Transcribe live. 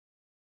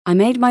I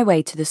made my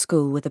way to the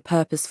school with a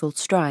purposeful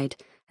stride,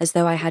 as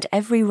though I had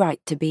every right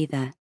to be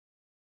there.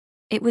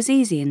 It was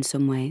easy in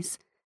some ways,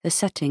 the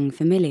setting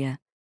familiar.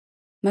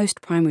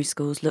 Most primary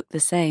schools looked the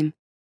same.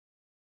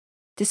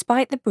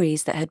 Despite the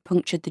breeze that had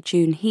punctured the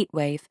June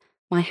heatwave,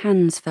 my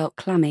hands felt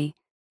clammy,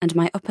 and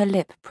my upper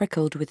lip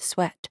prickled with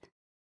sweat.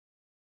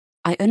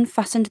 I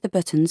unfastened the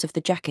buttons of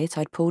the jacket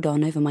I'd pulled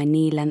on over my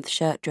knee-length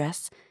shirt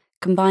dress,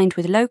 combined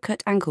with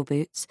low-cut ankle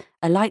boots,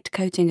 a light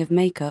coating of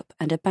makeup,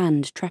 and a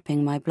band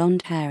trapping my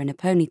blonde hair in a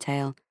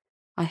ponytail.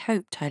 I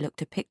hoped I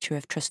looked a picture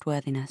of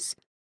trustworthiness.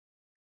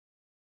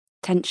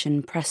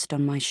 Tension pressed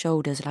on my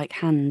shoulders like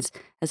hands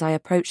as I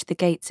approached the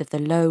gates of the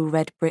low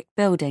red brick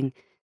building,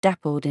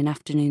 dappled in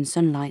afternoon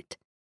sunlight.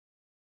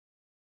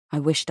 I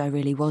wished I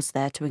really was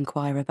there to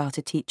inquire about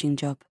a teaching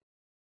job.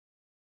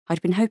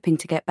 I'd been hoping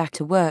to get back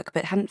to work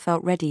but hadn't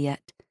felt ready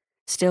yet,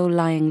 still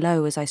lying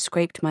low as I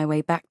scraped my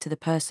way back to the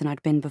person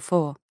I'd been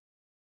before.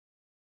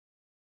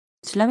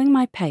 Slowing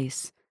my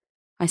pace,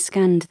 I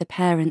scanned the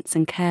parents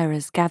and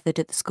carers gathered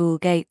at the school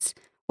gates,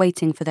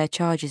 waiting for their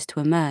charges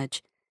to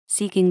emerge,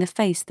 seeking the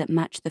face that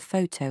matched the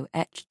photo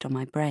etched on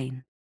my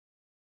brain.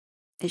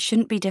 It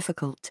shouldn't be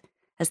difficult,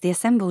 as the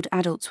assembled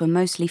adults were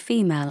mostly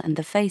female and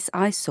the face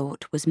I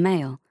sought was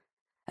male,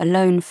 a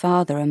lone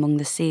father among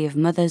the sea of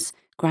mothers,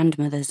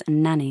 grandmothers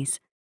and nannies.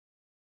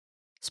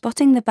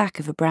 Spotting the back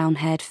of a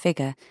brown-haired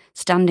figure,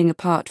 standing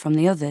apart from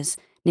the others,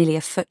 nearly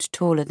a foot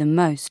taller than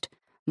most,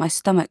 my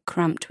stomach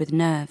cramped with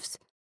nerves.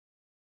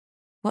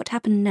 What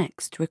happened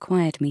next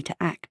required me to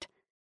act,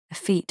 a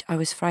feat I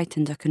was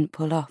frightened I couldn't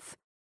pull off.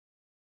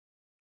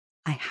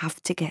 I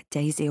have to get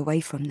Daisy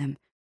away from them.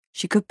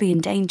 She could be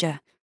in danger.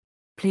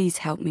 Please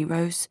help me,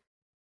 Rose.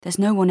 There's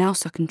no one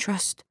else I can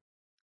trust.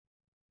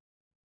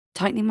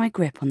 Tightening my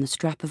grip on the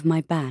strap of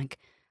my bag,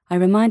 I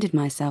reminded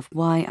myself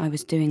why I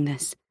was doing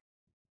this.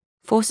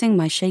 Forcing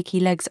my shaky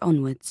legs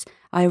onwards,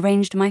 I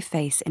arranged my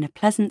face in a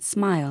pleasant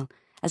smile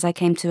as I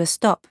came to a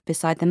stop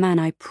beside the man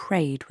I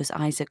prayed was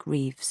Isaac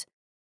Reeves.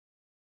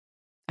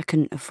 I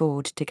couldn't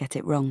afford to get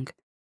it wrong.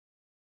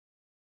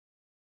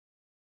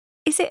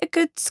 Is it a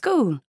good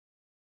school?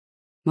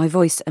 My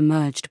voice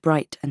emerged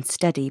bright and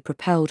steady,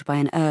 propelled by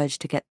an urge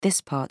to get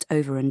this part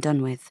over and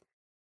done with.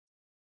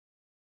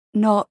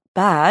 Not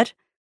bad.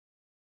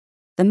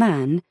 The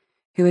man,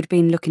 who had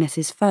been looking at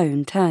his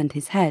phone, turned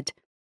his head.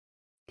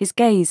 His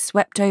gaze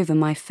swept over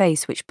my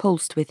face, which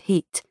pulsed with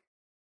heat.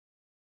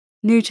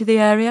 New to the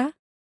area?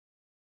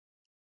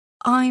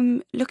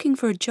 I'm looking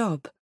for a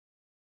job.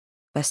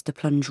 Best to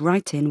plunge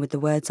right in with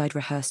the words I'd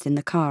rehearsed in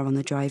the car on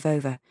the drive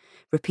over,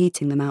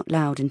 repeating them out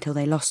loud until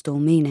they lost all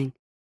meaning.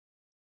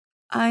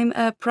 I'm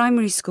a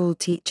primary school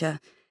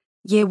teacher,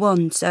 year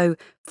 1, so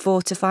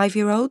 4 to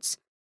 5-year-olds.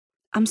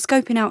 I'm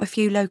scoping out a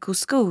few local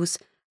schools,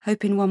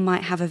 hoping one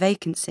might have a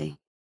vacancy.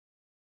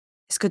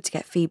 It's good to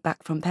get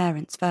feedback from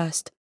parents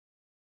first.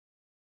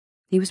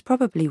 He was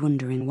probably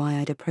wondering why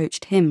I'd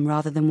approached him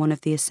rather than one of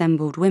the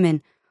assembled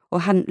women,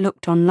 or hadn't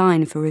looked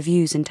online for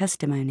reviews and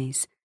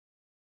testimonies.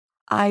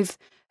 I've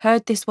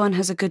heard this one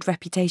has a good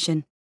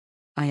reputation,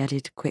 I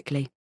added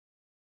quickly.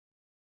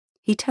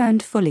 He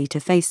turned fully to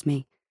face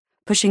me,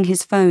 pushing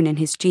his phone in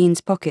his jeans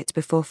pocket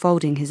before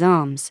folding his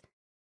arms.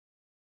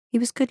 He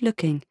was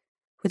good-looking,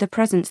 with a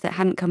presence that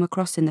hadn't come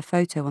across in the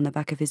photo on the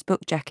back of his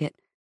book jacket,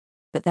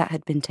 but that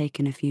had been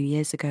taken a few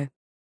years ago.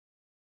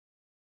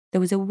 There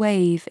was a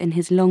wave in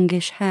his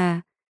longish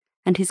hair,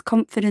 and his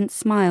confident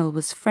smile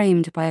was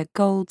framed by a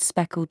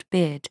gold-speckled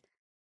beard.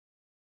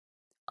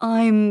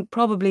 I'm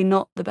probably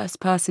not the best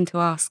person to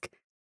ask.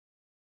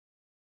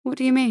 What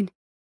do you mean?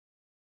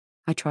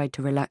 I tried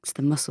to relax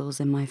the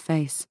muscles in my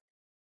face.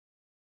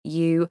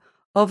 You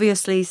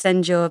obviously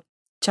send your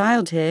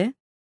child here.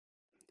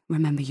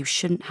 Remember, you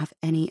shouldn't have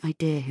any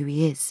idea who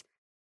he is.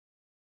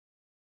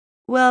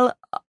 Well,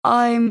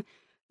 I'm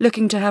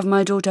looking to have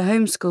my daughter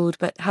homeschooled,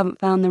 but haven't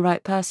found the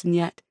right person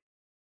yet.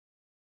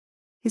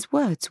 His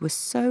words were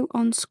so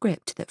on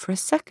script that for a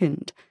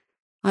second,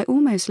 I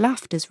almost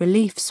laughed as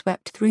relief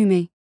swept through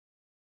me.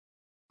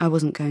 I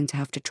wasn't going to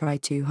have to try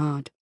too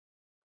hard.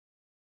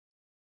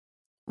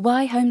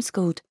 Why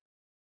homeschooled?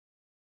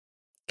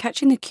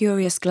 Catching the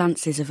curious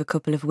glances of a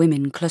couple of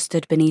women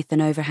clustered beneath an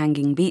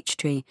overhanging beech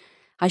tree,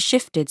 I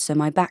shifted so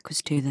my back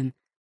was to them,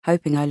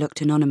 hoping I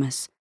looked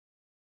anonymous.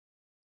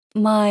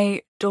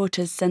 My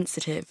daughter's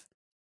sensitive,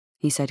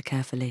 he said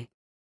carefully.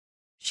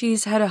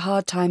 She's had a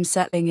hard time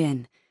settling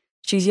in.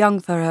 She's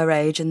young for her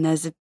age and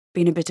there's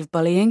been a bit of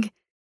bullying.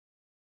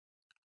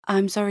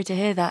 I'm sorry to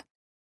hear that.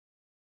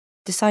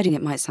 Deciding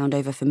it might sound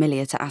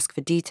overfamiliar to ask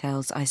for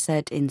details, I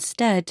said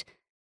instead,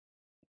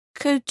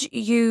 could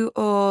you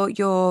or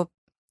your...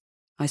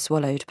 I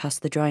swallowed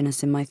past the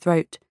dryness in my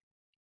throat.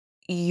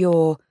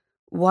 Your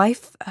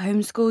wife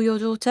homeschool your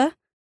daughter?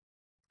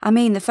 I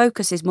mean, the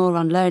focus is more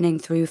on learning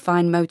through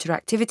fine motor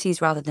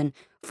activities rather than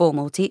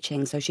formal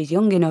teaching, so she's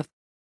young enough.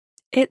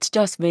 It's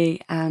just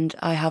me, and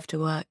I have to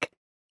work.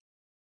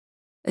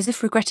 As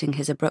if regretting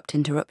his abrupt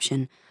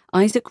interruption,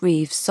 Isaac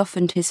Reeves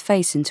softened his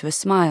face into a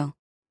smile.